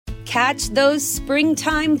Catch those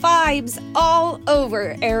springtime vibes all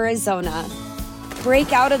over Arizona.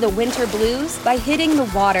 Break out of the winter blues by hitting the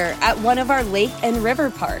water at one of our lake and river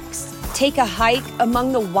parks. Take a hike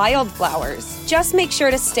among the wildflowers. Just make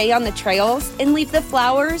sure to stay on the trails and leave the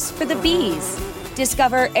flowers for the bees.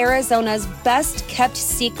 Discover Arizona's best kept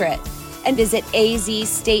secret and visit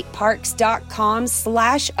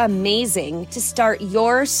azstateparks.com/amazing to start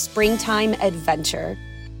your springtime adventure.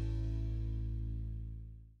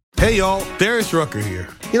 Hey y'all, Darius Rucker here.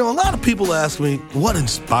 A lot of people ask me, what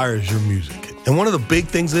inspires your music? And one of the big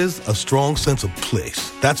things is a strong sense of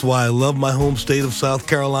place. That's why I love my home state of South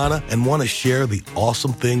Carolina and want to share the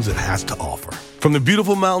awesome things it has to offer. From the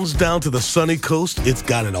beautiful mountains down to the sunny coast, it's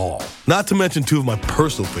got it all. Not to mention two of my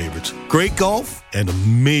personal favorites, great golf and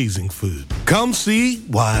amazing food. Come see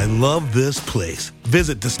why I love this place.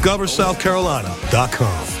 Visit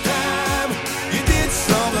discoversouthcarolina.com.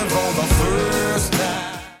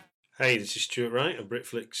 Hey, this is Stuart Wright of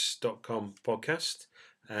Britflix.com podcast.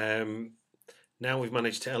 Now we've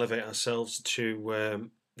managed to elevate ourselves to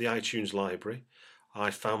the iTunes library. I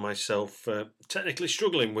found myself technically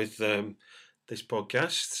struggling with this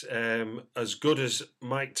podcast. As good as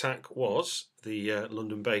Mike Tack was, the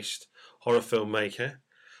London-based horror filmmaker,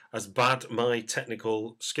 as bad my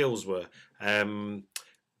technical skills were.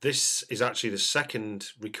 This is actually the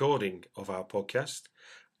second recording of our podcast,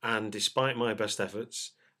 and despite my best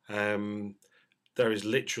efforts, there is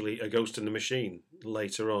literally a ghost in the machine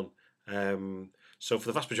later on. So for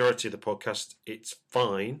the vast majority of the podcast, it's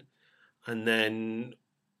fine. And then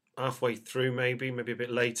halfway through, maybe a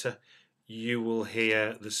bit later, you will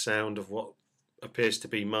hear the sound of what appears to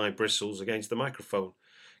be my bristles against the microphone.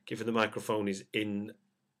 Given the microphone is in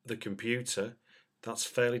the computer, that's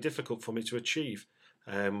fairly difficult for me to achieve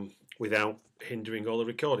without hindering all the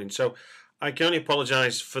recording. So I can only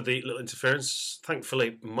apologise for the little interference.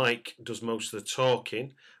 Thankfully, Mike does most of the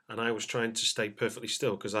talking, and I was trying to stay perfectly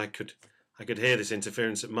still because I could hear this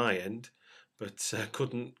interference at my end, but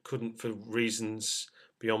couldn't for reasons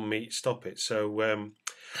beyond me stop it. So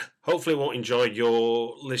hopefully, I won't enjoy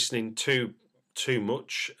your listening too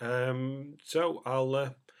much. So I'll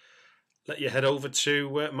let you head over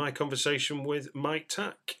to my conversation with Mike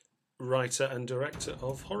Tack, writer and director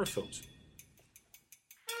of horror films.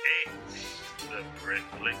 It's the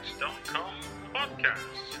Britflix.com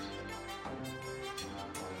podcast.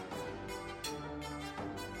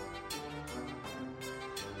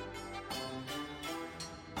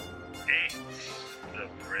 It's the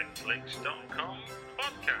Britflix.com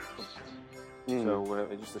podcast. So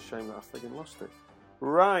it's just a shame that I friggin' lost it.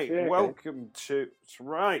 Right, yeah, welcome to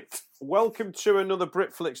another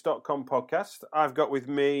Britflix.com podcast. I've got with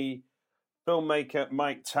me filmmaker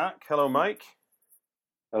Mike Tack. Hello, Mike.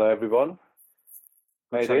 Hello, everyone.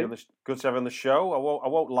 Good to have you on the show. I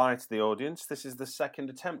won't lie to the audience. This is the second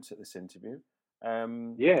attempt at this interview.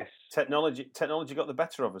 Yes. Technology got the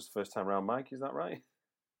better of us the first time round, Mike. Is that right?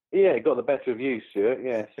 Yeah, it got the better of you, Stuart.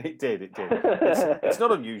 Yes. It did. It's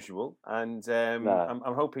not unusual, and No.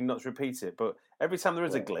 I'm hoping not to repeat it. But every time there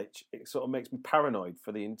is a glitch, it sort of makes me paranoid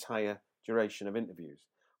for the entire duration of interviews.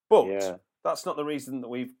 But that's not the reason that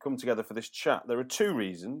we've come together for this chat. There are two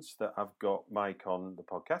reasons that I've got Mike on the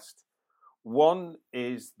podcast. One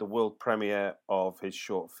is the world premiere of his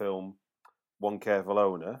short film, One Careful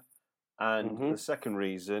Owner. And the second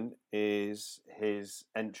reason is his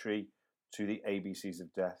entry to the ABCs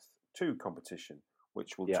of Death 2 competition,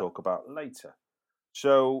 which we'll talk about later.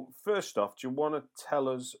 So, first off, do you want to tell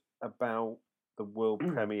us about the world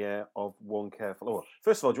premiere of One Careful Owner?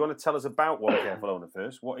 First of all, do you want to tell us about One Careful Owner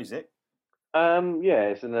first? What is it?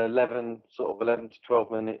 It's an 11 to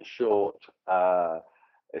 12 minute short.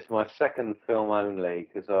 It's my second film only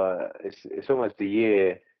because it's almost a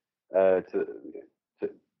year to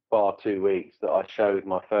bar 2 weeks that I showed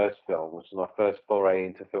my first film, which was my first foray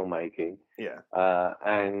into filmmaking. Yeah.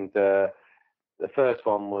 And the first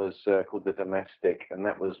one was called The Domestic, and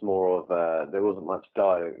that was more of there wasn't much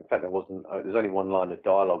dialogue. In fact, there's only one line of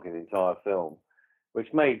dialogue in the entire film,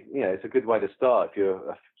 which made it's a good way to start if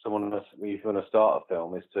you're someone if you want to start a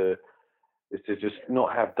film is to just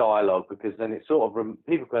not have dialogue, because then it's sort of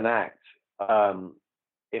people can act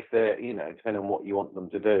if they're depending on what you want them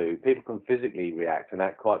to do. People can physically react and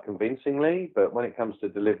act quite convincingly, but when it comes to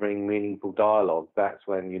delivering meaningful dialogue, that's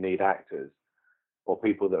when you need actors or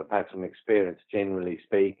people that have had some experience, generally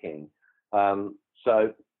speaking.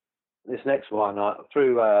 So this next one,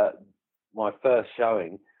 through my first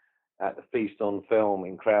showing at the Feast on Film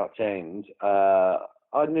in Crouch End,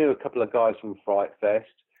 I knew a couple of guys from Fright Fest,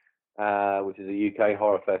 which is a UK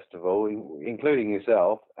horror festival, including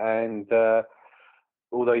yourself, and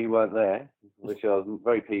although you weren't there, which I was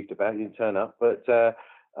very peeved about. You didn't turn up, but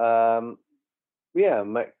yeah,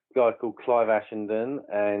 met a guy called Clive Ashenden,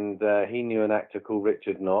 and he knew an actor called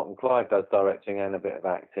Richard Knott, and Clive does directing and a bit of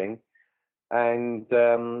acting. And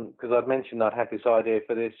because I'd mentioned I'd had this idea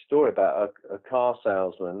for this story about a car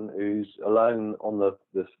salesman who's alone on the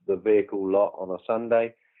vehicle lot on a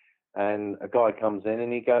Sunday, and a guy comes in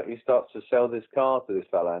and he starts to sell this car to this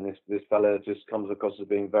fella, and this fella just comes across as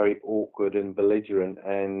being very awkward and belligerent,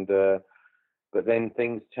 and but then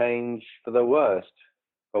things change for the worst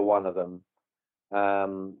for one of them.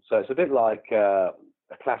 So it's a bit like a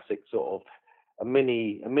classic sort of a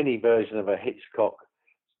mini version of a Hitchcock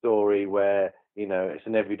story where, you know, it's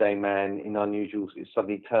an everyday man in unusual, his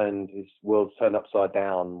world's turned upside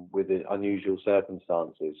down with unusual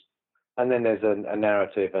circumstances. And then there's a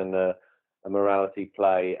narrative and a morality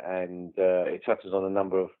play, and it touches on a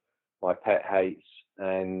number of my pet hates,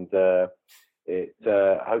 and it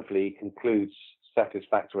hopefully concludes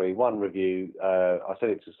satisfactory. One review, I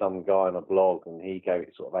sent it to some guy on a blog, and he gave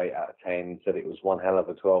it sort of 8 out of 10, said it was one hell of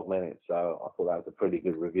a 12 minutes. So I thought that was a pretty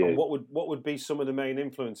good review. And what would be some of the main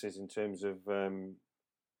influences in terms of the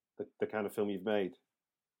kind of film you've made?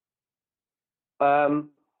 My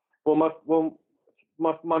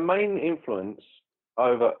main influence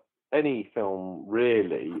over any film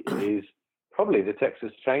really is probably the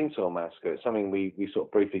Texas Chainsaw Massacre. It's something we sort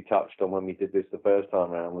of briefly touched on when we did this the first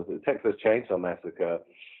time around, was that the Texas Chainsaw Massacre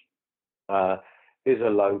is a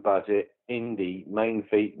low budget indie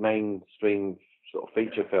mainstream sort of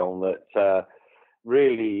feature film that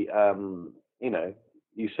really, you know,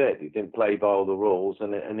 you said it didn't play by all the rules,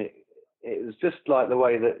 and it was just like the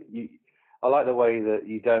way that I like the way that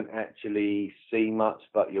you don't actually see much,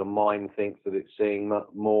 but your mind thinks that it's seeing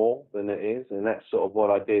more than it is. And that's sort of what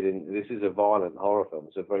I did. This is a violent horror film.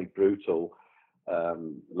 It's a very brutal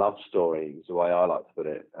love story, is the way I like to put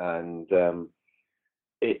it. And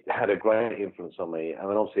it had a great influence on me. I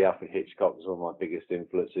mean, obviously Alfred Hitchcock was one of my biggest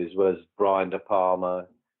influences, was Brian De Palma,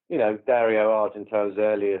 you know, Dario Argento's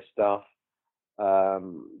earlier stuff.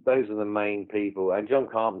 Those are the main people, and John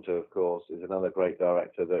Carpenter, of course, is another great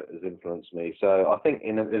director that has influenced me. So I think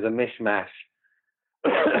there's a mishmash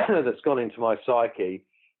that's gone into my psyche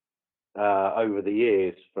over the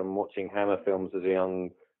years, from watching Hammer films as a young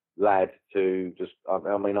lad to just, I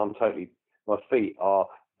mean, my feet are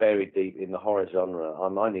buried deep in the horror genre.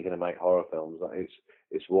 I'm only going to make horror films.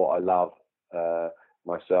 It's what I love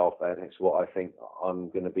myself, and it's what I think I'm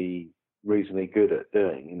going to be reasonably good at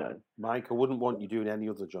doing, you know. Mike, I wouldn't want you doing any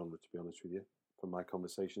other genre, to be honest with you, from my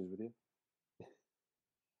conversations with you.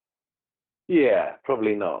 Yeah,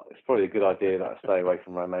 probably not. It's probably a good idea that I stay away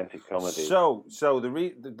from romantic comedies. So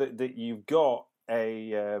that you've got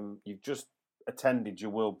you've just attended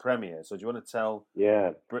your world premiere. So do you want to tell?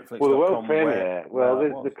 Yeah. Britflix.com well, the world premiere.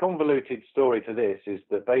 The convoluted story to this is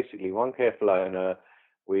that basically One Careful Owner,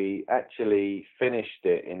 we actually finished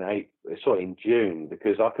it in June,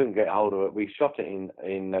 because I couldn't get hold of it. We shot it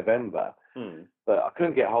in November, but I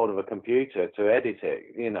couldn't get hold of a computer to edit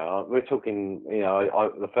it. You know, we're talking, you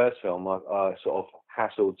know, the first film, I sort of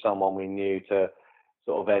hassled someone we knew to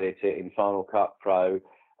sort of edit it in Final Cut Pro,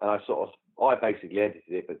 and I basically edited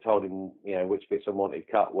it, but told him, you know, which bits I wanted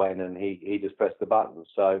cut when, and he just pressed the button.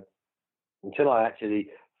 So until I actually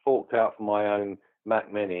forked out for my own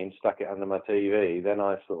Mac Mini and stuck it under my TV, then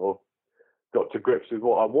I sort of got to grips with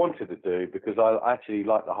what I wanted to do, because I actually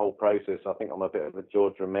like the whole process. I think I'm a bit of a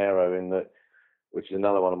George Romero in that, which is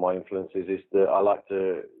another one of my influences, is that I like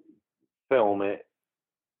to film it,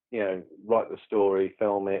 you know, write the story,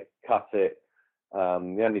 film it, cut it.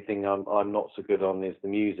 The only thing I'm not so good on is the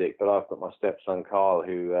music, but I've got my stepson Carl,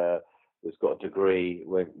 who has got a degree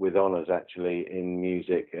with honours actually in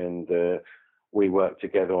music, and we work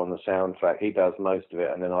together on the soundtrack. He does most of it,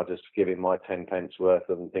 and then I just give him my 10 pence worth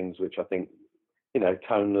of things which I think, you know,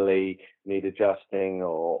 tonally need adjusting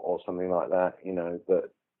or something like that, you know.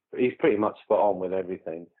 But he's pretty much spot on with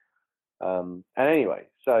everything. And anyway,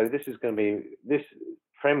 so this is going to be this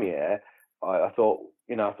premiere. I thought,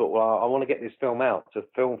 well, I want to get this film out to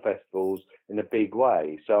film festivals in a big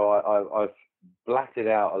way. So I've blatted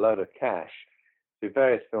out a load of cash to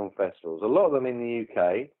various film festivals, a lot of them in the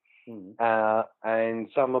UK. And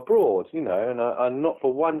some abroad, you know, and not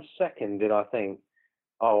for 1 second did I think,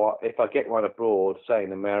 oh, if I get one abroad, say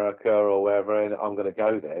in America or wherever, I'm going to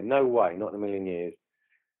go there. No way, not in a million years.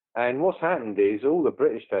 And what's happened is all the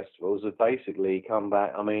British festivals have basically come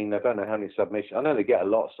back. I mean, I don't know how many submissions. I know they get a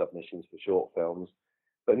lot of submissions for short films,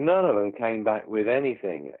 but none of them came back with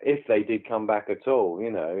anything. If they did come back at all,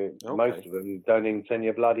 you know, most of them don't even send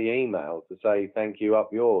you a bloody email to say, thank you,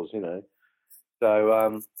 up yours, you know.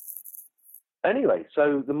 So, Anyway,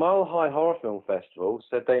 so the Mile High Horror Film Festival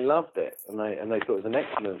said they loved it, and they thought it was an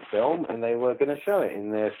excellent film, and they were going to show it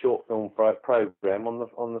in their short film program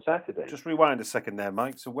on the Saturday. Just rewind a second there,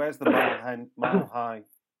 Mike. So where's the Mile High?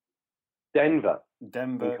 Denver,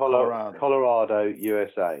 Colorado,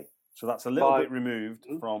 USA. So that's a little bit removed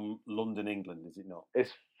from London, England, is it not?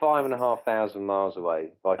 It's 5,500 miles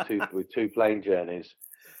away with two plane journeys,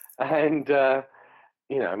 and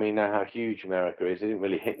you know how huge America is. It didn't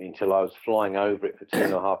really hit me until I was flying over it for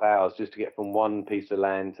 2.5 hours just to get from one piece of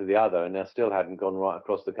land to the other, and I still hadn't gone right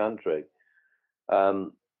across the country.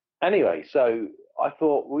 Anyway, so I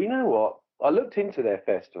thought, well, you know what? I looked into their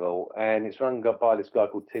festival, and it's run by this guy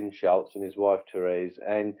called Tim Schultz and his wife Therese,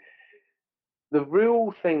 and the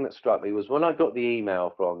real thing that struck me was when I got the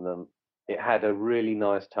email from them, it had a really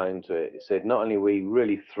nice tone to it. It said, not only are we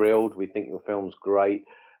really thrilled, we think your film's great,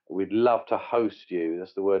 we'd love to host you.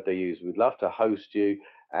 That's the word they use. We'd love to host you,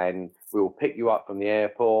 and we'll pick you up from the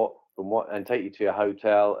airport and take you to your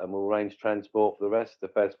hotel, and we'll arrange transport for the rest of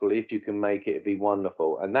the festival. If you can make it, it'd be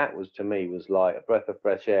wonderful. And that was, to me, was like a breath of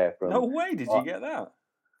fresh air. No way, did you get that?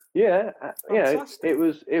 Yeah, it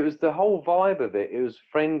was the whole vibe of it. It was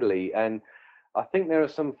friendly, and I think there are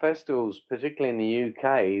some festivals, particularly in the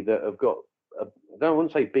UK, that have got, I don't want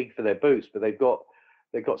to say big for their boots, but they've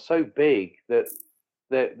got so big that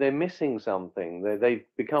they're missing something. They've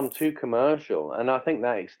become too commercial, and I think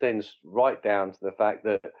that extends right down to the fact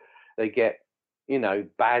that they get,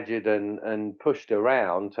 badgered and pushed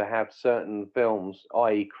around to have certain films,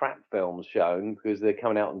 i.e. crap films, shown because they're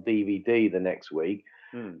coming out on DVD the next week,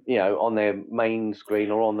 on their main screen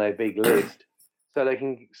or on their big list, so they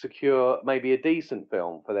can secure maybe a decent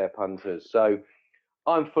film for their punters. So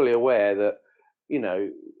I'm fully aware that,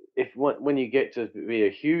 when you get to be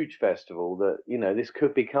a huge festival, that, this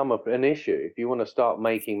could become an issue if you want to start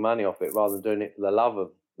making money off it rather than doing it for the love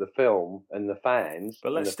of the film and the fans.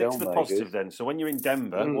 But let's stick to the positive then. So when you're in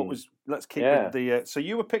Denver, let's keep with the, so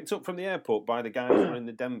you were picked up from the airport by the guys who were in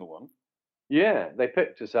the Denver one. Yeah, they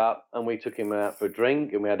picked us up and we took him out for a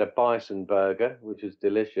drink, and we had a bison burger, which was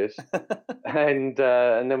delicious. and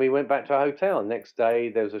then we went back to our hotel. Next day,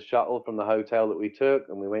 there was a shuttle from the hotel that we took,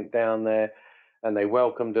 and we went down there, and they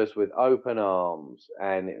welcomed us with open arms.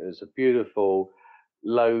 And it was a beautiful,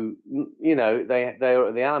 low, they're at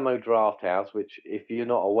the Alamo Draft House, which, if you're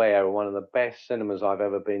not aware, are one of the best cinemas I've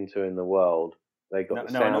ever been to in the world. They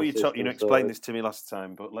got I know you explained this to me last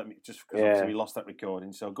time, but let me just, because obviously we lost that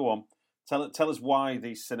recording. So go on. Tell us why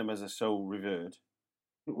these cinemas are so revered.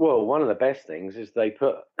 Well, one of the best things is they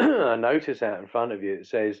put a notice out in front of you that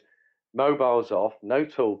says, mobiles off, no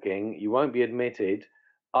talking, you won't be admitted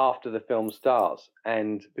after the film starts.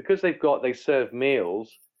 And because they serve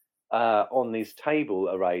meals on these table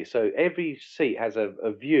arrays, so every seat has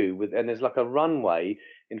a view and there's like a runway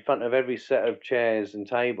in front of every set of chairs and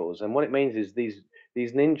tables. And what it means is these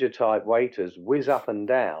ninja type waiters whiz up and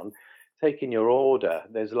down, taking your order.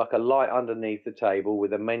 There's like a light underneath the table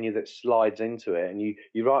with a menu that slides into it, and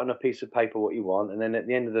you write on a piece of paper what you want, and then at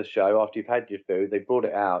the end of the show, after you've had your food, they brought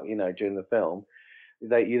it out, during the film,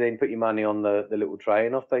 you then put your money on the little tray,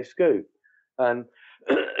 and off they scoot. And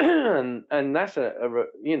and that's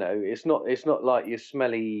it's not like you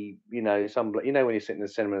smelly, when you sit in the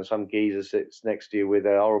cinema and some geezer sits next to you with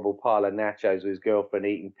a horrible pile of nachos with his girlfriend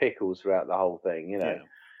eating pickles throughout the whole thing,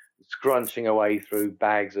 scrunching away through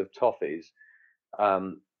bags of toffees.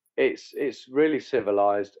 It's really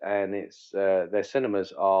civilized, and their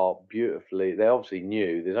cinemas are beautifully. They're obviously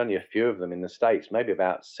new. There's only a few of them in the States, maybe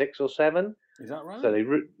about 6 or 7. Is that right? So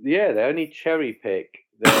they only cherry pick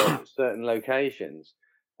certain locations,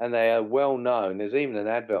 and they are well known. There's even an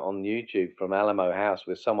advert on YouTube from Alamo House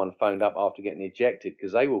where someone phoned up after getting ejected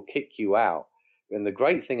because they will kick you out. And the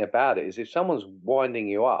great thing about it is if someone's winding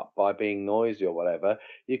you up by being noisy or whatever,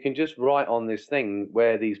 you can just write on this thing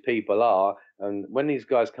where these people are. And when these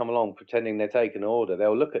guys come along pretending they're taking an order,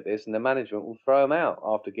 they'll look at this and the management will throw them out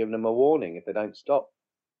after giving them a warning if they don't stop.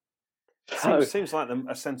 Seems like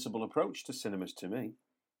a sensible approach to cinemas to me.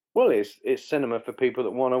 Well, it's cinema for people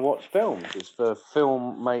that want to watch films. It's for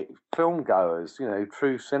film goers,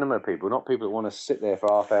 true cinema people, not people that want to sit there for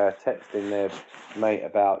half hour texting their mate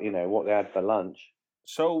about, what they had for lunch.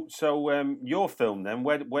 So your film then,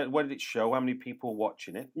 where did it show? How many people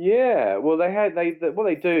watching it? Yeah, well,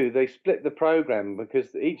 they split the program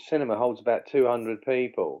because each cinema holds about 200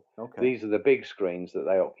 people. Okay. These are the big screens that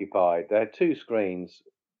they occupied. They had 2 screens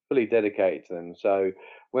fully dedicated to them. So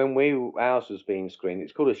when ours was being screened,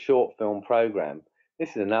 it's called a short film program. This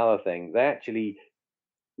is another thing. They actually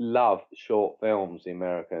love short films, the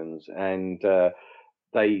Americans, and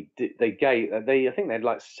I think they had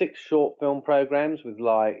like 6 short film programs with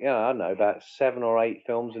like, I don't know, about 7 or 8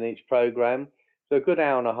 films in each program. So a good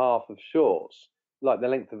hour and a half of shorts, like the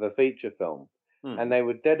length of a feature film. And they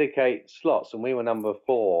would dedicate slots, and we were number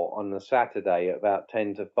 4 on the Saturday at about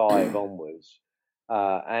 10 to 5 onwards.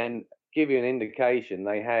 And give you an indication,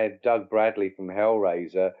 they had Doug Bradley from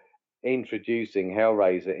Hellraiser introducing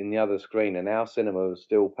Hellraiser in the other screen, and our cinema was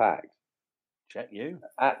still packed. Check you.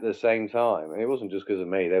 At the same time. And it wasn't just because of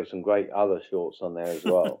me. There were some great other shorts on there as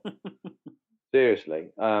well. Seriously.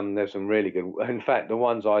 There's some really good. In fact, the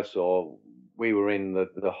ones I saw, we were in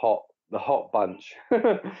the hot bunch.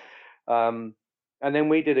 And then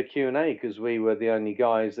we did a Q&A because we were the only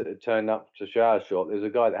guys that had turned up to show our short. There's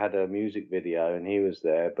a guy that had a music video and he was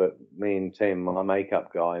there, but me and Tim, my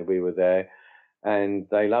makeup guy, we were there, and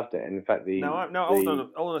they loved it. And in fact, hold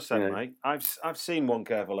on a second, mate. I've seen One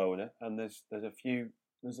Careful Owner, and there's a few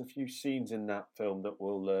scenes in that film that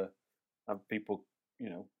will have people,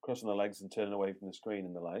 crossing their legs and turning away from the screen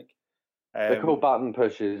and the like. They're called button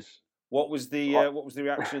pushes. What was the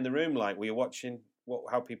reaction in the room like? Were you watching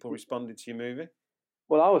how people responded to your movie?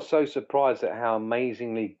 Well, I was so surprised at how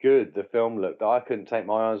amazingly good the film looked that I couldn't take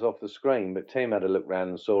my eyes off the screen. But Tim had a look round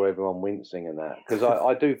and saw everyone wincing and that, because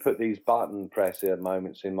I do put these button presser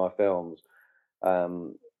moments in my films,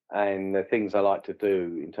 and the things I like to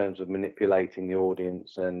do in terms of manipulating the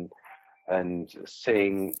audience and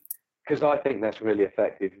seeing, because I think that's really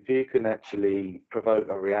effective. If you can actually provoke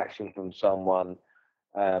a reaction from someone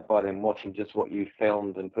by them watching just what you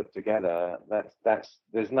filmed and put together,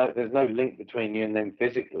 there's no link between you and them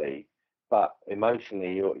physically, but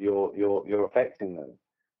emotionally you're affecting them,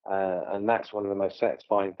 and that's one of the most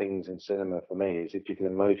satisfying things in cinema for me, is if you can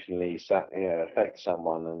emotionally affect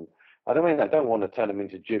someone. And I don't want to turn them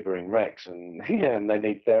into gibbering wrecks and and they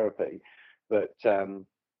need therapy, but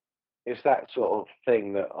it's that sort of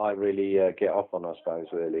thing that I really get off on, I suppose.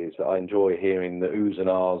 Really, is that I enjoy hearing the oohs and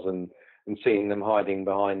ahs and seeing them hiding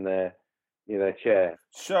behind their chair.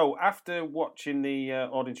 So after watching the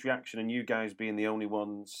audience reaction and you guys being the only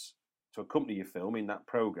ones to accompany your film in that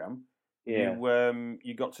program,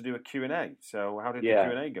 you got to do a Q&A. So how did the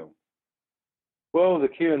Q&A go? Well, the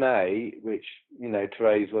Q&A, which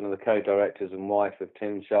Therese, one of the co-directors and wife of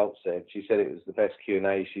Tim Schultz, she said it was the best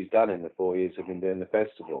Q&A she's done in the 4 years I've been doing the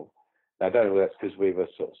festival. Now, I don't know if that's because we were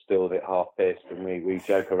sort of still a bit half-pissed and we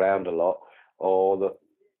joke around a lot, or that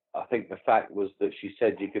I think the fact was that she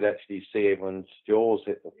said you could actually see everyone's jaws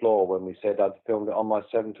hit the floor when we said I'd filmed it on my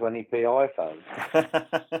 720p iPhone.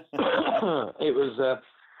 It was,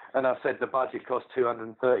 and I said the budget cost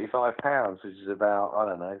 £235, which is about, I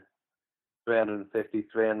don't know, $350,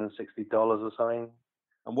 $360 or something.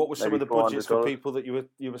 And what were some of the budgets for people that you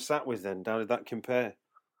were sat with then? How did that compare?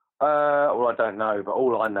 Well, I don't know, but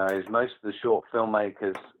all I know is most of the short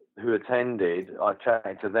filmmakers who attended, I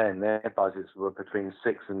chatted to them, their budgets were between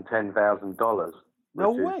 $6,000 and $10,000.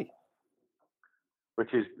 No way.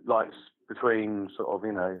 Which is like between sort of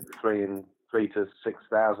three to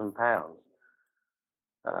 £6,000.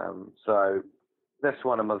 So that's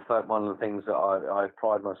one of the things that I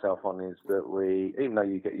pride myself on, is that we, even though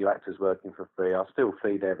you get your actors working for free, I still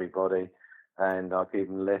feed everybody and I give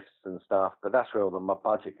them lists and stuff. But that's where all my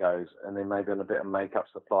budget goes, and then maybe on a bit of makeup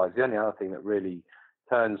supplies. The only other thing that really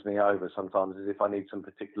turns me over sometimes is if I need some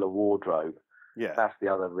particular wardrobe. Yeah, that's the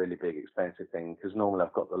other really big expensive thing, because normally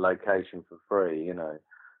I've got the location for free.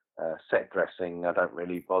 Set dressing I don't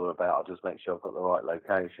really bother about. I just make sure I've got the right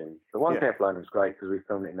location. The One Careful Owner was great because we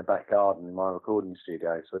filmed it in the back garden in my recording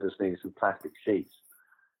studio, so I just needed some plastic sheets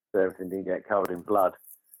so everything didn't get covered in blood.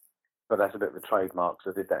 But that's a bit of a trademark,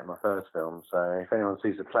 so I did that in my first film. So if anyone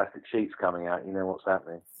sees the plastic sheets coming out, you know what's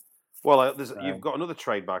happening. Well, you've got another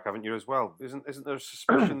trademark, haven't you, as well? Isn't there a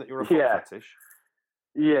suspicion that you're a foot fetish?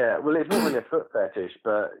 Yeah, well, it's not really a foot fetish,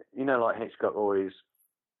 but like Hitchcock always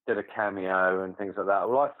did a cameo and things like that.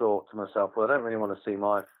 Well, I thought to myself, well, I don't really want to see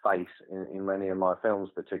my face in many of my films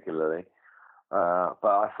particularly. But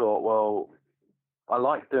I thought, well, I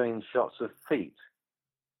like doing shots of feet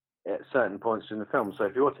at certain points in the film. So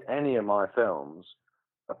if you watch any of my films,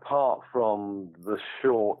 apart from the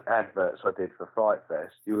short adverts I did for Fright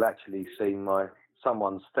Fest, you'll actually see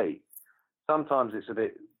someone's feet. Sometimes it's a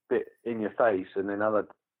bit in your face, and then other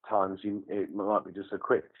times it might be just a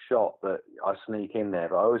quick shot that I sneak in there.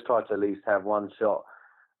 But I always try to at least have one shot,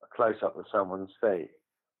 a close up of someone's feet,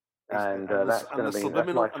 and that's going to be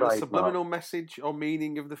my trademark. And the subliminal message or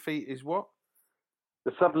meaning of the feet is what?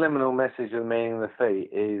 The subliminal message of the meaning of the feet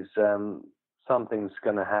is something's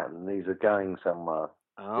going to happen. These are going somewhere.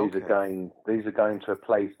 Oh, okay. These are going to a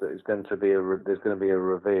place that is going to be there's going to be a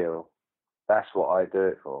reveal. That's what I do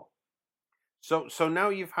it for. So now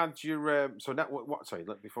you've had your so that what? Sorry,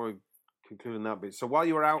 before we conclude on that bit. So while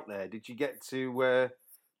you were out there, did you get to?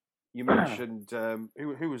 You mentioned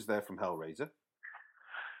who was there from Hellraiser?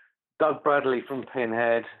 Doug Bradley from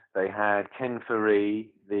Pinhead. They had Ken Faree,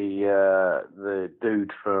 the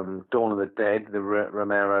dude from Dawn of the Dead, the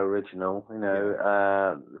Romero original,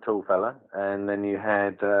 the tall fella. And then you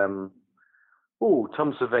had Tom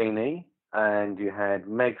Savini, and you had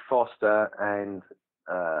Meg Foster and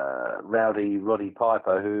Rowdy Roddy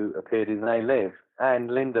Piper, who appeared in They Live, and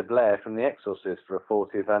Linda Blair from The Exorcist for a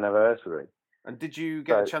 40th anniversary. And did you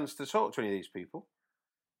get a chance to talk to any of these people?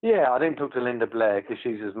 Yeah, I didn't talk to Linda Blair because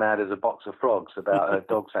she's as mad as a box of frogs about her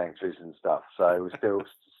dog sanctuaries and stuff. So we still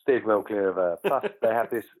steered well clear of her. Plus, they have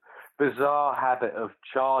this bizarre habit of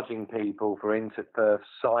charging people for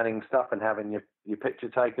signing stuff and having your picture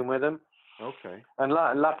taken with them. Okay. And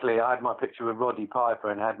luckily, I had my picture with Roddy Piper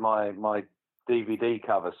and had my DVD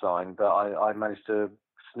cover signed, but I managed to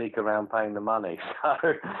sneak around paying the money.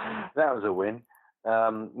 So that was a win.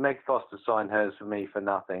 Meg Foster signed hers for me for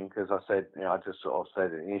nothing because I said, I just sort of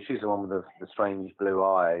said it. She's the one with the strange blue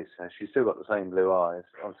eyes. She's still got the same blue eyes.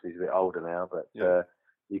 Obviously, she's a bit older now, but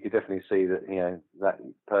you could definitely see that, that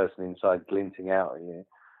person inside glinting out at you.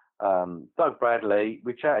 Doug Bradley,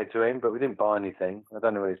 we chatted to him, but we didn't buy anything. I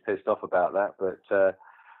don't know whether he's pissed off about that, but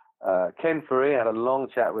Ken Faree, had a long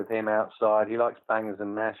chat with him outside. He likes bangers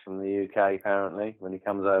and mash from the UK, apparently, when he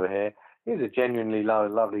comes over here. He's a genuinely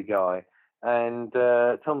lovely guy. And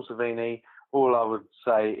Tom Savini, all I would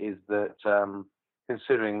say is that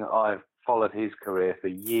considering I've followed his career for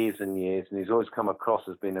years and years, and he's always come across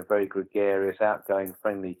as being a very gregarious, outgoing,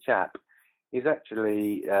 friendly chap, he's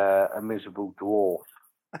actually a miserable dwarf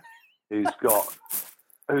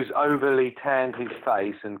who's overly tanned his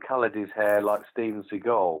face and coloured his hair like Steven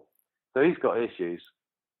Seagal. So he's got issues.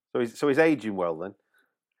 So he's aging well then?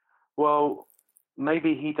 Well,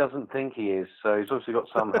 maybe he doesn't think he is, so he's obviously got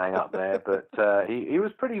some hang up there, but he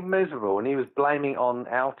was pretty miserable, and he was blaming on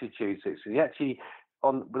altitude sickness. They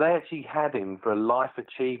actually had him for a Life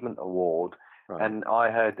Achievement Award, right. And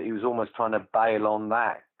I heard that he was almost trying to bail on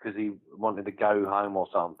that because he wanted to go home or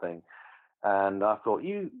something. And I thought,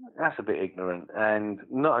 that's a bit ignorant. And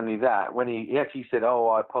not only that, when he actually said,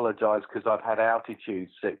 I apologise because I've had altitude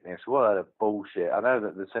sickness. What a bullshit. I know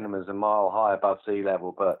that the cinema's a mile high above sea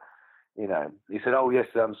level, but he said, yes,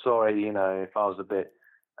 I'm sorry, if I was a bit,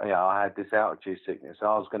 I had this altitude sickness.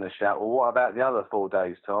 I was going to shout, well, what about the other 4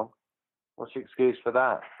 days, Tom? What's your excuse for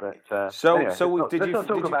that? But let's not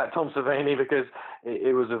talk about Tom Savini because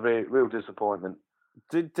it was a real disappointment.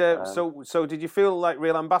 So did you feel like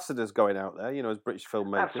real ambassadors going out there, as British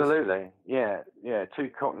filmmakers? Absolutely, yeah. 2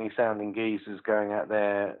 Cockney-sounding geezers going out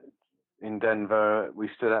there in Denver. We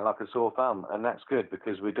stood out like a sore thumb, and that's good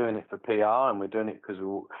because we're doing it for PR and we're doing it because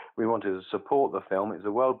we wanted to support the film. It's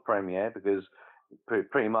a world premiere because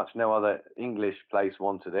pretty much no other English place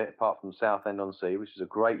wanted it apart from Southend-on-Sea, which is a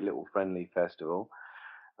great little friendly festival.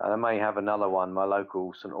 And I may have another one. My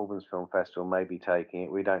local St Albans Film Festival may be taking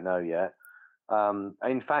it. We don't know yet.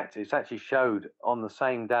 In fact, it's actually showed on the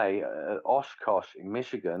same day at Oshkosh in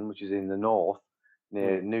Michigan, which is in the north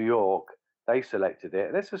near New York. They selected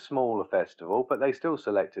it. It's a smaller festival, but they still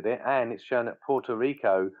selected it, and it's shown at Puerto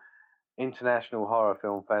Rico International Horror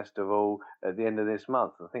Film Festival at the end of this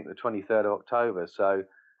month. I think the 23rd of October. So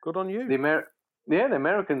good on you. The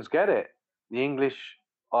Americans get it. The English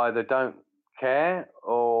either don't care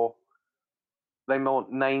or they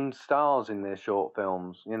want named stars in their short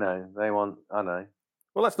films. They want, I don't know.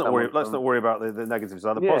 Well, let's not worry about the negative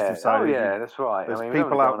side. The positive side. That's right. There's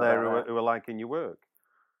people out there who are liking your work.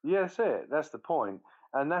 Yeah, that's it. That's the point,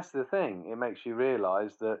 and that's the thing. It makes you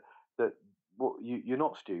realise that you're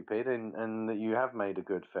not stupid, and that you have made a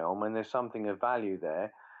good film, and there's something of value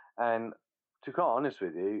there. And to be quite honest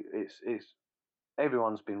with you, it's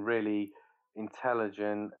everyone's been really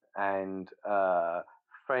intelligent and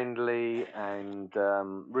friendly and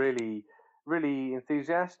really, really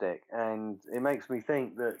enthusiastic, and it makes me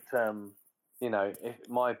think that if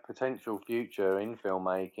my potential future in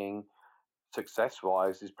filmmaking,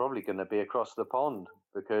 success-wise, is probably going to be across the pond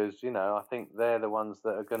because I think they're the ones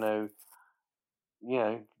that are going to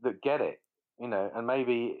that get it, and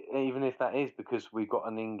maybe even if that is because we've got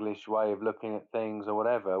an English way of looking at things or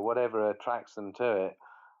whatever attracts them to it.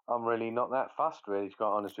 I'm really not that fussed, really, to be quite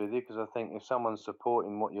honest with you, because I think if someone's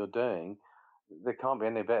supporting what you're doing, there can't be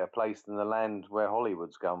any better place than the land where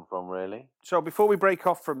Hollywood's come from, really. So before we break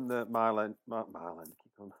off from the Mile End,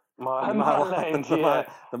 the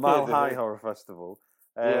Mile High Horror Festival,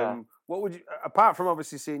 what would you, apart from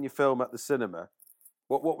obviously seeing your film at the cinema,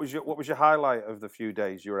 what was your highlight of the few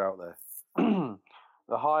days you were out there?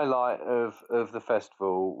 the highlight of the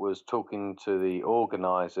festival was talking to the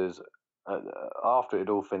organisers. After it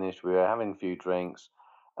all finished, we were having a few drinks,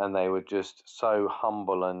 and they were just so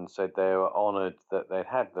humble and said they were honoured that they'd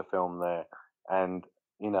had the film there. And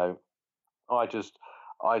I just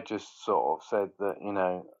sort of said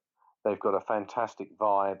that they've got a fantastic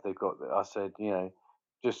vibe. I said,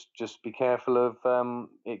 just be careful of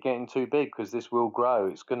it getting too big, because this will grow.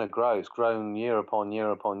 It's going to grow. It's grown year upon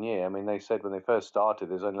year upon year. I mean, they said when they first started,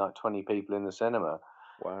 there's only like 20 people in the cinema.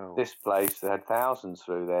 Wow. This place, they had thousands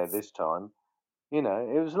through there this time.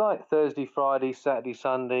 It was like Thursday, Friday, Saturday,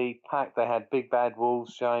 Sunday, packed. They had Big Bad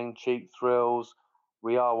Wolves showing, Cheap Thrills,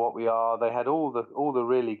 We Are What We Are. They had all the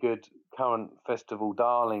really good current festival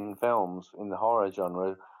darling films in the horror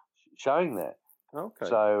genre showing there. Okay.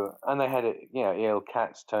 So, and they had it, E.L.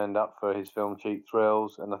 Katz turned up for his film Cheap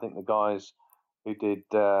Thrills, and I think the guys who did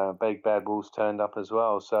Big Bad Wolves turned up as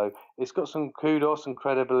well. So it's got some kudos and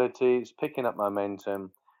credibility. It's picking up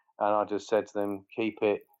momentum, and I just said to them, keep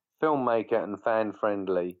it filmmaker and fan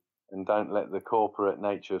friendly, and don't let the corporate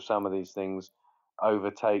nature of some of these things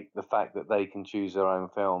overtake the fact that they can choose their own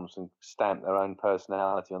films and stamp their own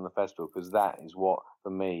personality on the festival, because that is what,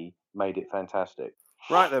 for me, made it fantastic.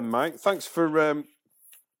 Right then, Mike. Thanks for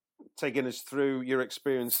taking us through your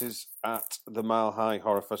experiences at the Mile High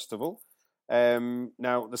Horror Festival.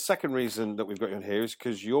 Now, the second reason that we've got you on here is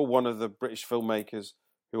because you're one of the British filmmakers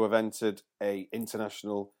who have entered a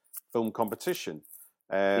international film competition.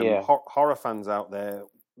 Horror fans out there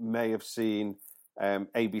may have seen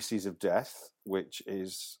ABCs of Death, which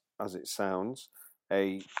is, as it sounds,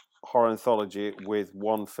 a horror anthology with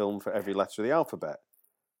one film for every letter of the alphabet.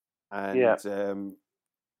 And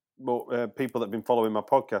people that have been following my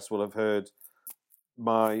podcast will have heard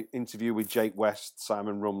my interview with Jake West,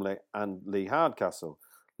 Simon Rumley, and Lee Hardcastle.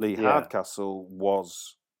 Lee Hardcastle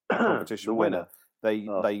was the competition winner.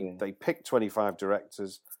 They picked 25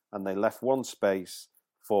 directors, and they left one space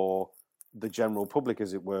for the general public,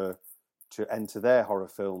 as it were, to enter their horror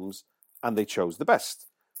films, and they chose the best.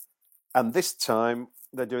 And this time,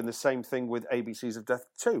 they're doing the same thing with ABCs of Death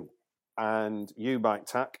 2. And you, Mike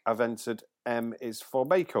Tack, have entered M is for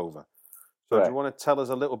Makeover. So do you want to tell us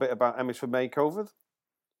a little bit about M is for Makeover?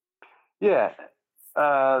 Yeah.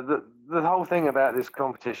 The whole thing about this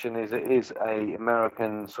competition is it is a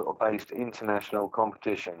American sort of based international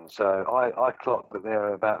competition. So I clocked that there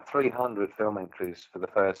are about 300 film entries for the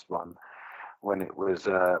first one, when it was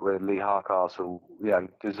where Lee Hardcastle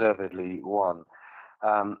deservedly won.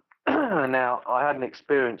 Now, I had an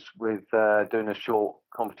experience with doing a short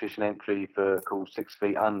competition entry called 6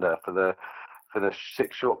 Feet Under for the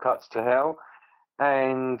 6 Shortcuts to Hell,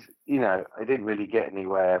 and I didn't really get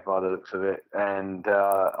anywhere by the looks of it, and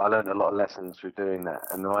I learned a lot of lessons through doing that.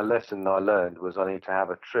 And my lesson I learned was I need to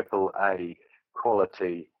have a AAA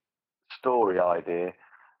quality story idea,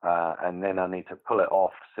 and then I need to pull it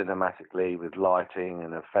off cinematically with lighting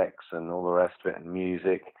and effects and all the rest of it, and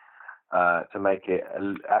music, to make it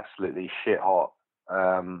absolutely shit hot.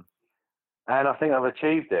 And I think I've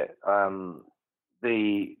achieved it.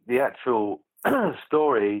 The actual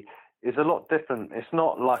story is a lot different. It's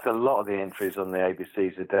not like a lot of the entries on the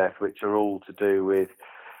ABCs of Death, which are all to do with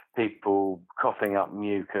people coughing up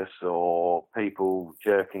mucus or people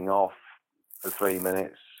jerking off for 3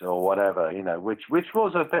 minutes or whatever, which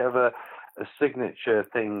was a bit of a signature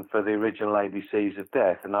thing for the original ABCs of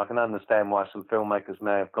Death. And I can understand why some filmmakers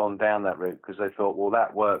may have gone down that route, because they thought, well,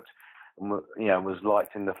 that worked and was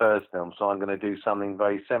liked in the first film, so I'm going to do something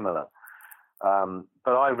very similar.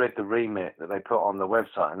 But I read the remit that they put on the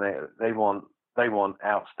website, and they want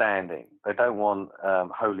outstanding. They don't want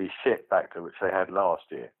holy shit factor, which they had last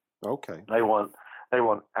year. Okay. They want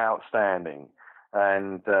outstanding.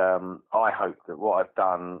 And I hope that what I've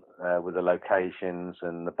done with the locations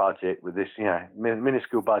and the budget, with this,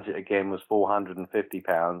 minuscule budget again, was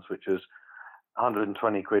 £450, which was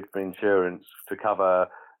 120 quid for insurance to cover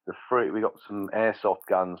the free. We got some airsoft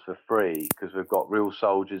guns for free because we've got real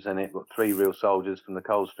soldiers in it. We've got 3 real soldiers from the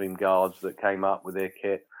Coldstream Guards that came up with their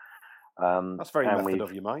kit. That's very method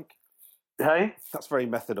of you, Mike. Hey? That's very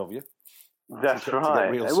method of you. That's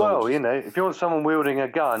right. Well, if you want someone wielding a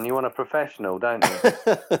gun, you want a professional, don't you?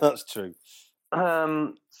 That's true.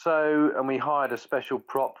 And we hired a special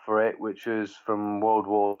prop for it, which was from World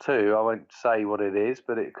War II. I won't say what it is,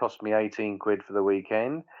 but it cost me 18 quid for the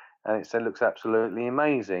weekend, and it looks absolutely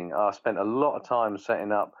amazing. I spent a lot of time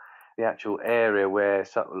setting up the actual area where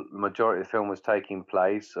the majority of the film was taking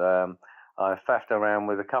place. I faffed around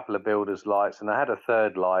with a couple of builders' lights, and I had a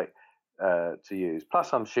third light to use.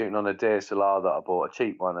 Plus, I'm shooting on a DSLR that I bought, a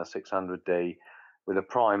cheap one, a 600D, with a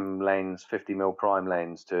prime lens, 50mm prime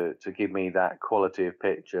lens, to give me that quality of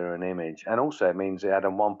picture and image. And also it means it had a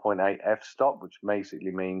 1.8 f-stop, which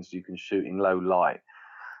basically means you can shoot in low light.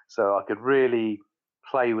 So I could really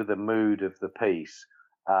play with the mood of the piece.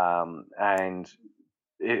 And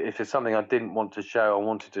if it's something I didn't want to show, I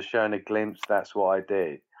wanted to show in a glimpse, that's what I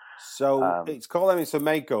did. So it's called it's a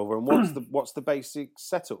makeover, and what's the basic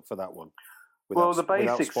setup for that one? Well, the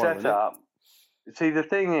basic setup. See, the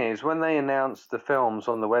thing is, when they announce the films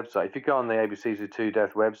on the website, if you go on the ABCs of Two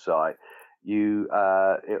Death website,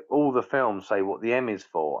 all the films say what the M is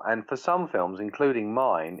for. And for some films, including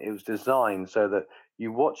mine, it was designed so that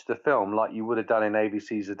you watch the film like you would have done in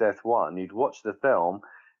ABCs of Death 1. You'd watch the film,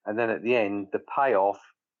 and then at the end, the payoff,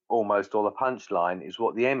 almost, or the punchline, is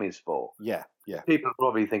what the M is for. Yeah. People are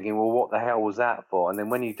probably thinking, well, what the hell was that for? And then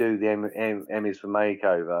when you do the M is for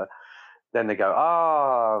makeover, then they go,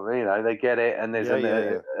 they get it, and there's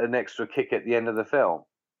an extra kick at the end of the film.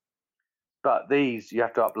 But these you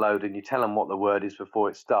have to upload, and you tell them what the word is before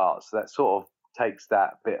it starts. So that sort of takes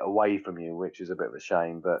that bit away from you, which is a bit of a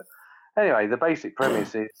shame. But anyway, the basic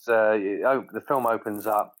premise is the film opens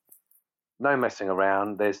up, no messing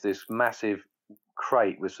around. There's this massive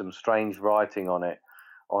crate with some strange writing on it,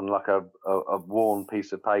 on like a worn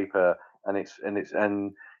piece of paper,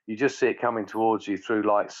 and you just see it coming towards you through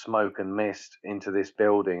like smoke and mist into this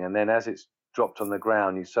building. And then as it's dropped on the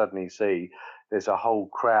ground, you suddenly see there's a whole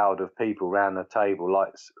crowd of people around the table,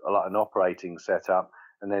 like an operating setup.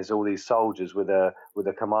 And there's all these soldiers with a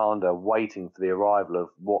commander waiting for the arrival of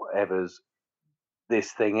whatever's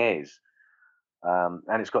this thing is.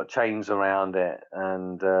 And it's got chains around it.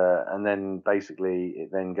 And then basically it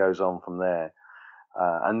then goes on from there.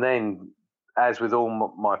 And then, as with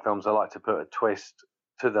all my films, I like to put a twist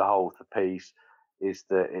to the whole piece, is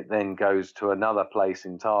that it then goes to another place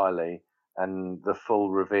entirely, and the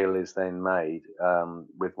full reveal is then made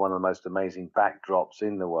with one of the most amazing backdrops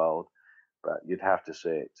in the world. But you'd have to see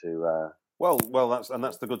it to. Well,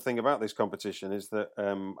 that's the good thing about this competition, is that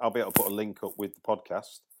I'll be able to put a link up with the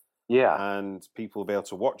podcast. Yeah, and people will be able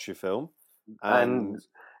to watch your film and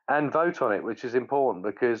vote on it, which is important,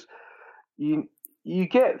 because you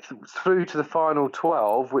get through to the final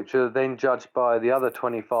 12, which are then judged by the other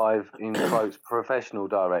 25 in quotes professional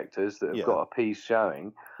directors that have got a piece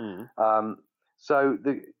showing. So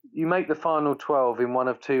you make the final 12 in one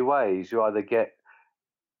of two ways. You either get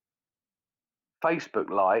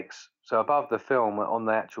Facebook likes, so above the film on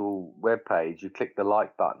the actual web page, you click the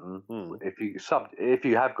like button if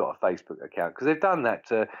you have got a Facebook account, because they've done that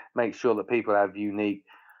to make sure that people have unique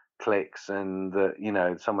clicks, and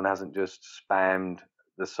that someone hasn't just spammed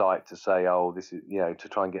the site to say, oh, this is to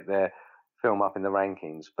try and get their film up in the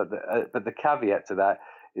rankings. But the caveat to that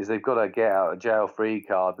is they've got to get out a jail free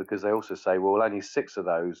card, because they also say, well, only 6 of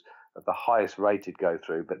those of the highest rated go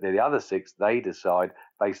through, but the other 6 they decide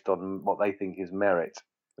based on what they think is merit.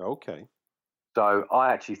 Okay. So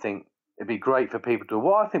I actually think it'd be great for people to.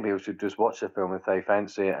 Well, I think people should just watch the film if they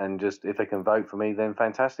fancy it, and just if they can vote for me, then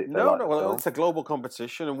fantastic. Well, it's a global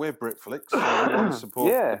competition, and we're Britflix, so we want to support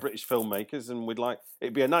the British filmmakers, and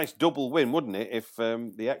it'd be a nice double win, wouldn't it? If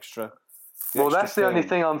the extra. That's the only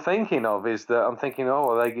thing I'm thinking of, is that I'm thinking,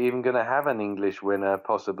 are they even going to have an English winner,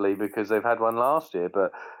 possibly, because they've had one last year?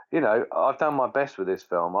 But I've done my best with this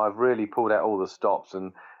film. I've really pulled out all the stops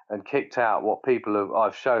and kicked out what people have.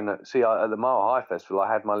 I've shown at the Mile High Festival,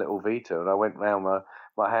 I had my little Vita, and I went round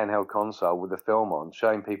my handheld console with the film on,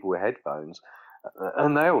 showing people with headphones,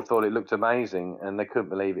 and they all thought it looked amazing, and they couldn't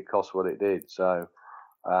believe it cost what it did. So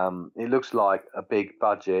it looks like a big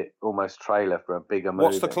budget, almost trailer for a bigger movie.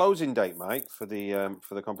 What's the closing date, Mike, for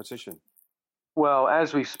the competition? Well,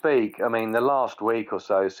 as we speak, I mean, the last week or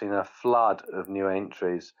so has seen a flood of new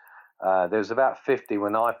entries. There was about 50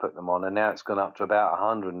 when I put them on, and now it's gone up to about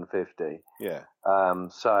 150. Yeah.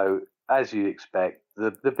 So, as you expect,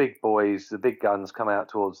 the big boys, the big guns come out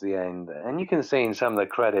towards the end. And you can see in some of the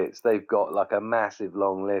credits, they've got like a massive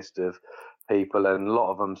long list of people, and a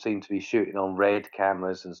lot of them seem to be shooting on red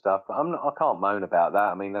cameras and stuff. But I can't moan about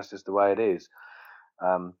that. I mean, that's just the way it is.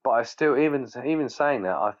 But I still, even saying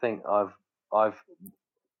that, I think I've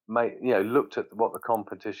made, looked at what the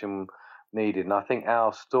competition needed, and I think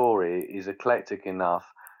our story is eclectic enough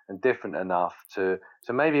and different enough to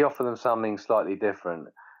maybe offer them something slightly different.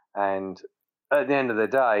 And at the end of the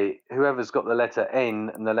day, whoever's got the letter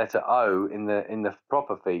N and the letter O in the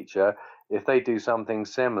proper feature, if they do something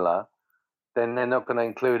similar, then they're not going to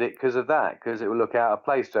include it because of that, because it will look out of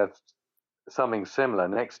place to have something similar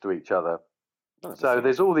next to each other. So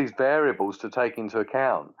there's all these variables to take into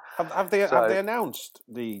account. Have they announced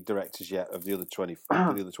the directors yet of the other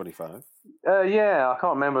 25? Yeah, I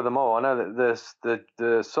can't remember them all. I know that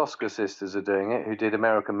the Soska sisters are doing it, who did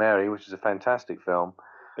American Mary, which is a fantastic film.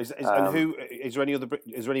 And is there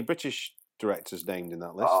any British directors named in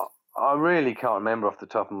that list? I really can't remember off the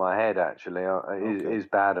top of my head. Actually, it is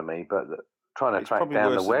bad of me, but trying to track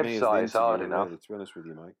down the website is hard enough. Really, to be honest with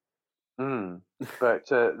you, Mike.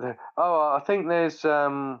 But I think there's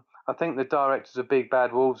I think the directors of Big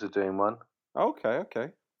Bad Wolves are doing one.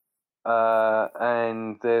 Okay.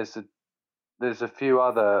 And there's a few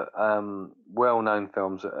other well-known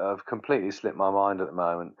films that have completely slipped my mind at the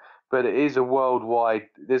moment. But it is a worldwide.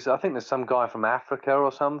 I think there's some guy from Africa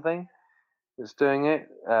or something that's doing it.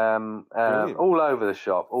 All over the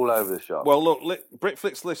shop. Well, look,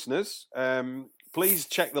 Britflix listeners, please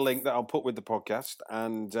check the link that I'll put with the podcast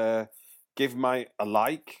and give Mike a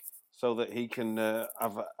like so that he can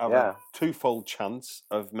have a twofold chance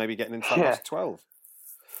of maybe getting into that last 12.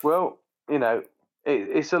 Well,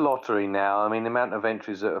 it's a lottery now. I mean, the amount of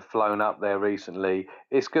entries that have flown up there recently,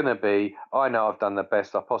 it's going to be, I know I've done the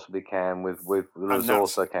best I possibly can with the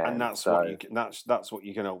resource I can. And that's what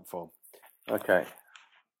you can hope for. Okay.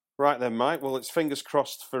 Right then, Mike. Well, it's fingers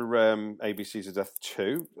crossed for ABCs of Death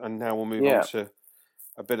 2. And now we'll move on to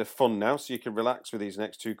a bit of fun now, so you can relax with these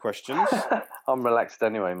next two questions. I'm relaxed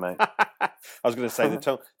anyway, mate. I was going to say,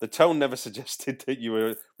 the tone never suggested that you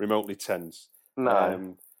were remotely tense.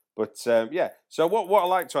 No. So what I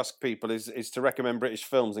like to ask people is to recommend British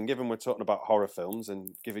films, and given we're talking about horror films,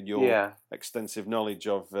 and given your extensive knowledge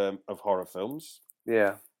of horror films,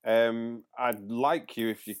 I'd like you,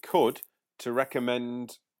 if you could, to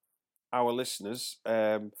recommend our listeners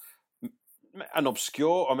an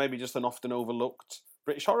obscure or maybe just an often overlooked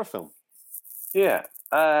British horror film. Yeah,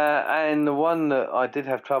 and the one that I did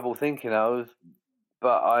have trouble thinking of,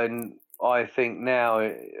 but I think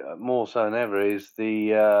now more so than ever is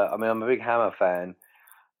I'm a big Hammer fan,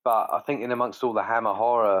 but I think in amongst all the Hammer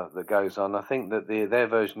horror that goes on, I think that their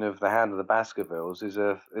version of The Hound of the Baskervilles is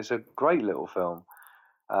a great little film,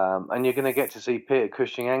 and you're going to get to see Peter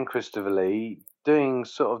Cushing and Christopher Lee doing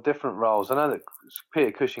sort of different roles. I know that Peter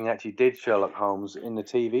Cushing actually did Sherlock Holmes in the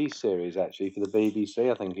TV series, actually, for the BBC,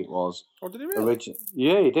 I think it was. Oh, did he really?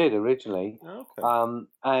 Yeah, he did originally. Okay.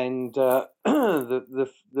 And the Hound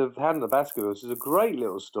of the Baskervilles is a great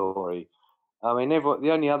little story. I mean,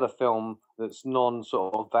 the only other film that's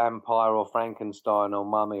non-sort of vampire or Frankenstein or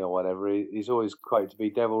Mummy or whatever is always quoted to be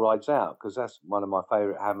Devil Rides Out, because that's one of my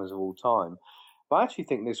favourite Hammers of all time. But I actually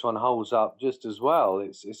think this one holds up just as well.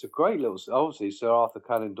 It's a great little. Obviously, Sir Arthur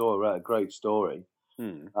Conan Doyle wrote a great story.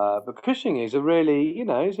 But Cushing is a really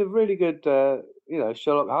good,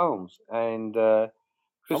 Sherlock Holmes, and I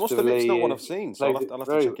must admit, it's not one I've seen, so I'll have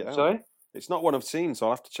to check it out. Sorry, it's not one I've seen, so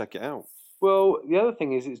I'll have to check it out. Well, the other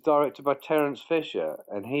thing is it's directed by Terence Fisher,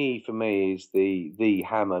 and he, for me, is the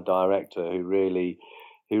Hammer director who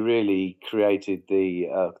really created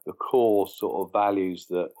the core sort of values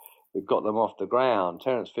that got them off the ground.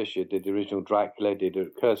 Terence Fisher did the original Dracula, did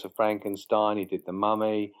Curse of Frankenstein, he did The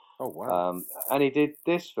Mummy. Oh, wow. And he did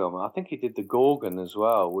this film. I think he did The Gorgon as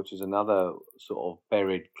well, which is another sort of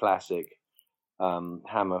buried classic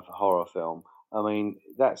Hammer horror film. I mean,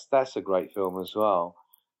 that's a great film as well.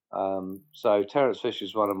 So Terence Fisher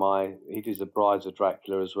is he did The Brides of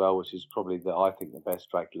Dracula as well, which is probably I think the best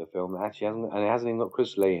Dracula film. It hasn't even got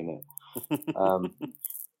Chris Lee in it.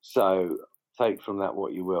 So take from that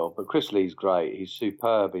what you will. But Chris Lee's great. He's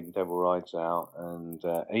superb in Devil Rides Out, and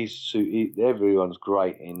everyone's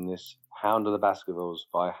great in this Hound of the Baskervilles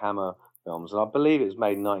by Hammer Films. And I believe it was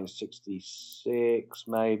made in 1966,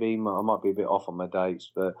 maybe. I might be a bit off on my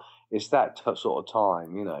dates, but it's that sort of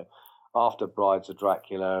time, after Brides of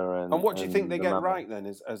Dracula. And what do you think they get right then,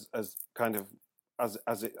 as kind of as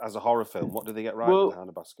a horror film? What do they get right with The Hound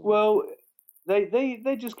of the Baskervilles? Well,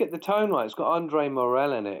 They just get the tone right. It's got Andre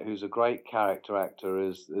Morel in it, who's a great character actor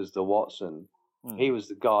as the Watson. He was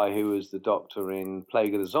the guy who was the doctor in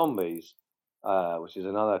Plague of the Zombies, which is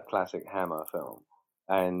another classic Hammer film.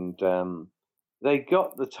 And they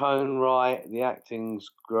got the tone right. The acting's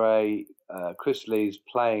great. Chris Lee's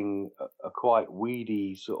playing a quite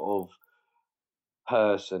weedy sort of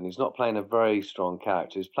person. He's not playing a very strong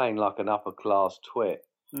character. He's playing like an upper class twit.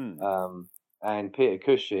 And Peter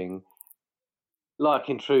Cushing, like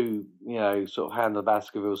in true, sort of Hound of the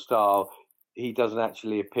Baskerville style, he doesn't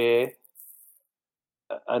actually appear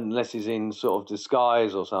unless he's in sort of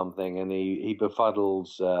disguise or something, and he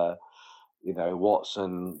befuddles,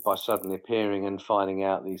 Watson by suddenly appearing and finding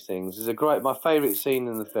out these things. My favourite scene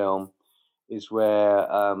in the film is where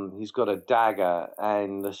he's got a dagger,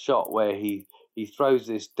 and the shot where he he throws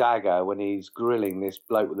this dagger when he's grilling this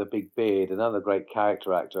bloke with a big beard, another great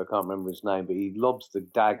character actor, I can't remember his name, but he lobs the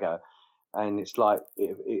dagger, and it's like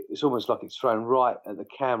it's almost like it's thrown right at the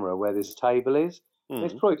camera where this table is.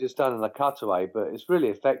 It's probably just done in a cutaway, but it's really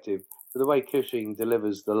effective. But the way Cushing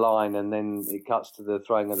delivers the line and then it cuts to the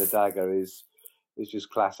throwing of the dagger is just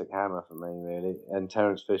classic Hammer for me, really. And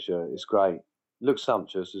Terence Fisher is great. Looks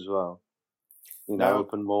sumptuous as well.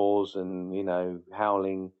 Open moors and,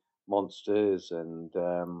 howling monsters and,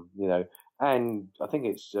 and I think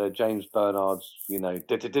it's James Bernard's,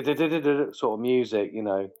 sort of music,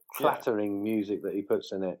 clattering music that he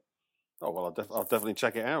puts in it. Oh, well, I'll definitely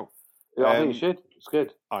check it out. Yeah, I think you should. It's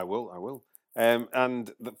good. I will.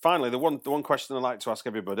 And finally, the one question I like to ask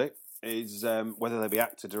everybody is whether they be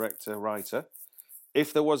actor, director, writer.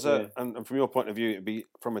 If there was and from your point of view, it'd be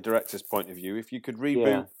from a director's point of view. If you could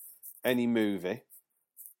reboot any movie,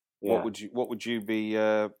 what would you be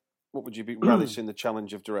relishing the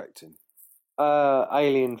challenge of directing?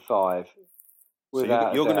 Alien 5.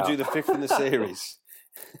 So you're going to do the fifth in the series.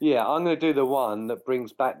 Yeah, I'm going to do the one that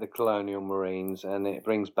brings back the colonial marines and it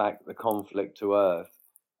brings back the conflict to Earth,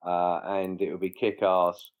 and it will be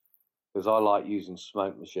kick-ass because I like using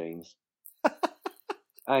smoke machines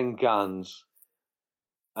and guns.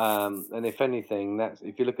 And if anything,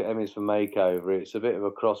 if you look at Emmys for Makeover, it's a bit of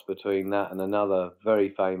a cross between that and another very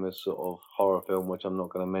famous sort of horror film, which I'm not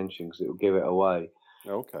going to mention because it will give it away.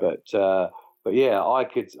 Okay. But yeah, I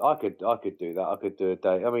could do that. I could do a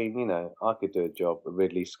day. I mean, I could do a job with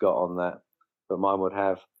Ridley Scott on that, but mine would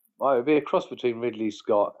be a cross between Ridley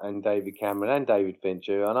Scott and David Cameron and David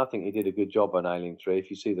Fincher, and I think he did a good job on Alien 3.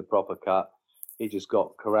 If you see the proper cut, he just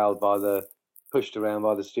got pushed around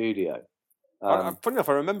by the studio. Funny enough,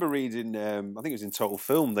 I remember reading. I think it was in Total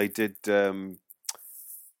Film. They did sort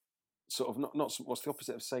of not what's the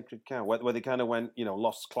opposite of Sacred Cow, where they kind of went,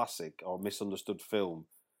 lost classic or misunderstood film.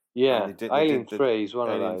 Yeah, Alien 3 is one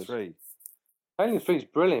of Alien those. 3. Alien 3 is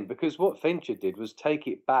brilliant because what Fincher did was take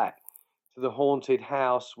it back to the haunted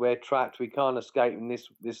house where trapped we can't escape, and this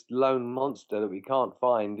lone monster that we can't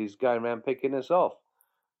find is going around picking us off.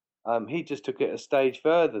 He just took it a stage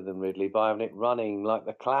further than Ridley by having it running like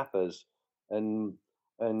the Clappers and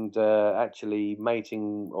actually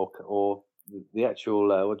mating or the actual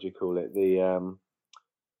what do you call it, the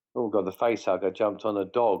the facehugger jumped on a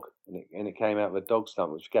dog and it came out of a dog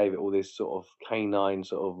stump, which gave it all this sort of canine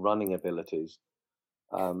sort of running abilities.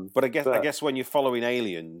 But I guess when you're following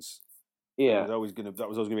Aliens, that was always going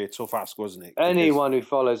to be a tough ask, wasn't it? Anyone who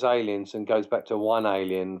follows Aliens and goes back to one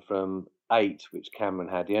Alien from 8, which Cameron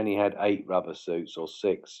had, he only had 8 rubber suits or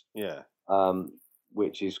 6. Yeah.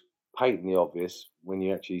 Which is patently obvious when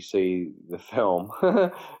you actually see the film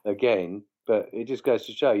again. But it just goes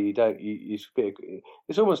to show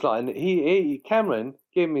it's almost like, and Cameron,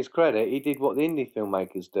 give him his credit, he did what the indie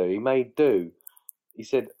filmmakers do. He made do. He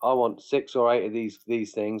said, I want 6 or 8 of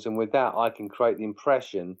these things, and with that I can create the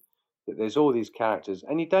impression that there's all these characters,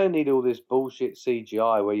 and you don't need all this bullshit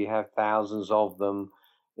CGI where you have thousands of them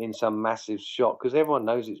in some massive shot, because everyone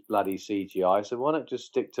knows it's bloody CGI. So why not just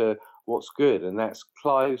stick to what's good, and that's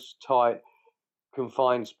close, tight,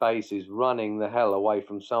 confined spaces, running the hell away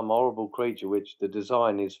from some horrible creature, which the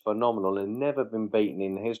design is phenomenal and never been beaten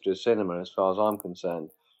in the history of cinema as far as I'm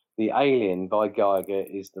concerned. The Alien by Geiger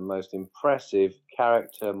is the most impressive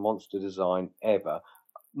character monster design ever,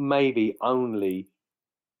 maybe only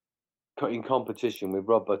in competition with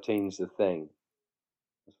Rob Bottin's The Thing,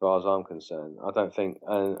 as far as I'm concerned. I don't think,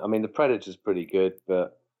 I mean, The Predator's pretty good,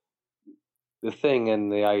 but The Thing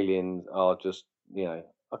and the Alien are just, I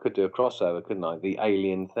could do a crossover, couldn't I? The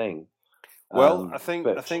Alien Thing. Well, I think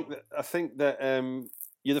that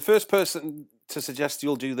you're the first person to suggest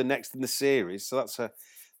you'll do the next in the series, so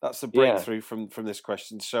that's a breakthrough from this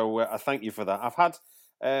question. So I thank you for that. I've had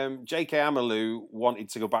J.K. Amelou wanted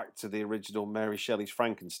to go back to the original Mary Shelley's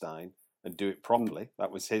Frankenstein and do it properly.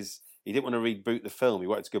 That was his. He didn't want to reboot the film. He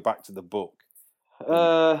wanted to go back to the book.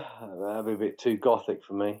 That'd be a bit too gothic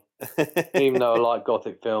for me. Even though I like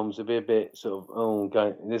gothic films, it'd be a bit sort of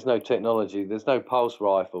there's no technology, there's no pulse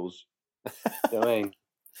rifles. You know what I mean?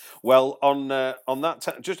 Well, on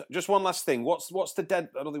that, just one last thing. What's the I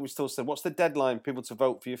don't think we still said. What's the deadline for people to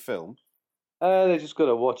vote for your film? They just got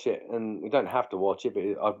to watch it, and you don't have to watch it, but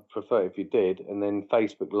I'd prefer if you did, and then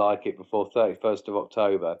Facebook like it before 31st of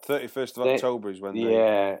October. 31st of October is when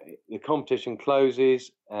the competition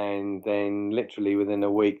closes, and then literally within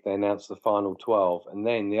a week they announce the final 12, and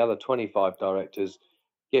then the other 25 directors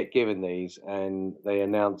get given these, and they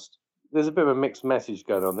announced, there's a bit of a mixed message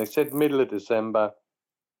going on. They said middle of December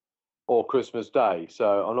or Christmas Day,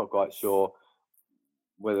 so I'm not quite sure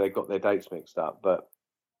whether they got their dates mixed up, but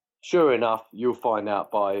Sure enough, you'll find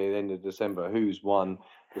out by the end of December who's won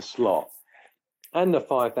the slot. And the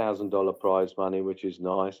 $5,000 prize money, which is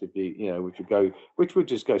nice, if which would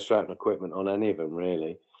just go straight on equipment on any of them,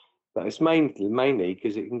 really. But it's mainly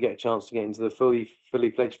because it can get a chance to get into the fully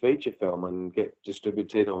fledged feature film and get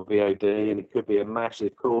distributed on VOD, and it could be a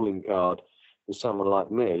massive calling card for someone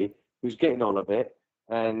like me who's getting on a bit.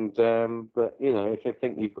 And but if you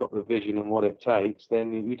think you've got the vision and what it takes,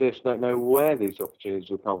 then you just don't know where these opportunities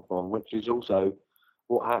will come from, which is also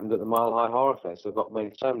what happened at the Mile High Horror Fest. I've got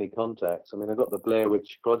made so many contacts. I mean, I've got the Blair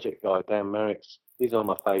Witch Project guy, Dan Merrick's, he's on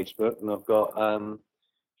my Facebook, and I've got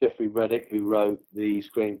Jeffrey Reddick, who wrote the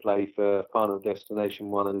screenplay for Final Destination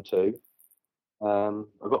 1 and 2.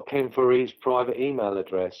 I've got Ken Faree's private email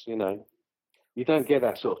address. You don't get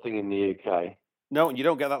that sort of thing in the UK. No, and you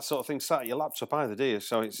don't get that sort of thing sat at your laptop either, do you?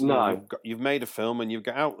 So it's you've made a film and you've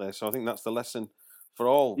got out there. So I think that's the lesson for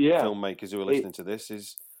all filmmakers who are listening to this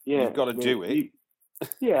is you've got to do it.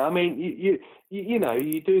 I mean,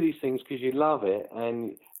 you do these things because you love it,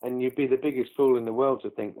 and you'd be the biggest fool in the world to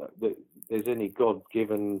think that there's any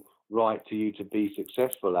God-given right to you to be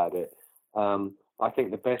successful at it. I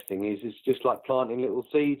think the best thing is it's just like planting little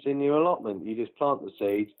seeds in your allotment. You just plant the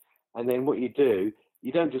seeds, and then what you do,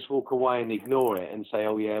 you don't just walk away and ignore it and say,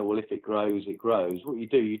 oh yeah, well, if it grows, it grows. What you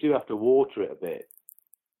do have to water it a bit.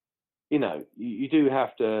 You do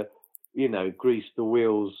have to, grease the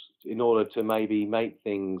wheels in order to maybe make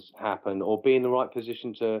things happen or be in the right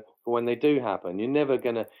position for when they do happen. You're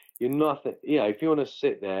nothing, if you want to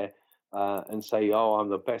sit there and say, oh, I'm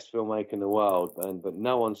the best filmmaker in the world, but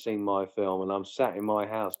no one's seen my film and I'm sat in my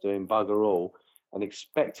house doing bugger all and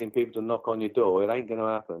expecting people to knock on your door, it ain't going to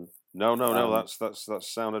happen. No, that's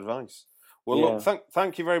sound advice. Well, look,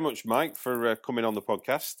 thank you very much, Mike, for coming on the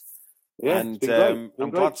podcast. Yeah, and I'm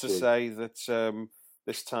glad to say that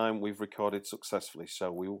this time we've recorded successfully.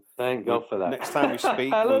 So we'll thank God for that. Next time we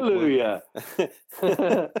speak, hallelujah.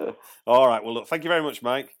 All right. Well, look, thank you very much,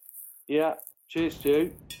 Mike. Yeah. Cheers,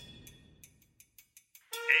 Stu.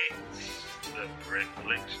 It's the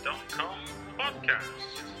BritFlix.com podcast.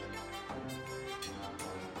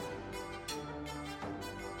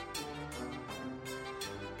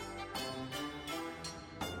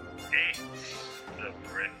 It's the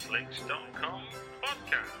BritFlix.com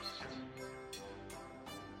podcast.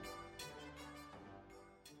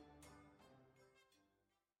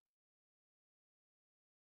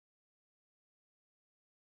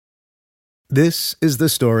 This is the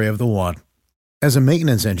story of the one. As a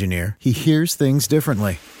maintenance engineer, he hears things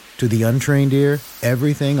differently. To the untrained ear,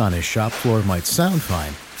 everything on his shop floor might sound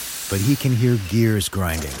fine, but he can hear gears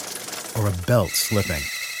grinding or a belt slipping.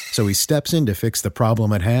 So he steps in to fix the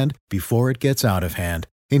problem at hand before it gets out of hand.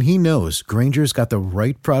 And he knows Grainger's got the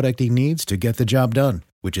right product he needs to get the job done,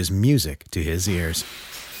 which is music to his ears.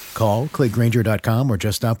 Call, click Grainger.com, or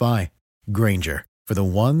just stop by. Grainger, for the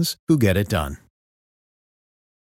ones who get it done.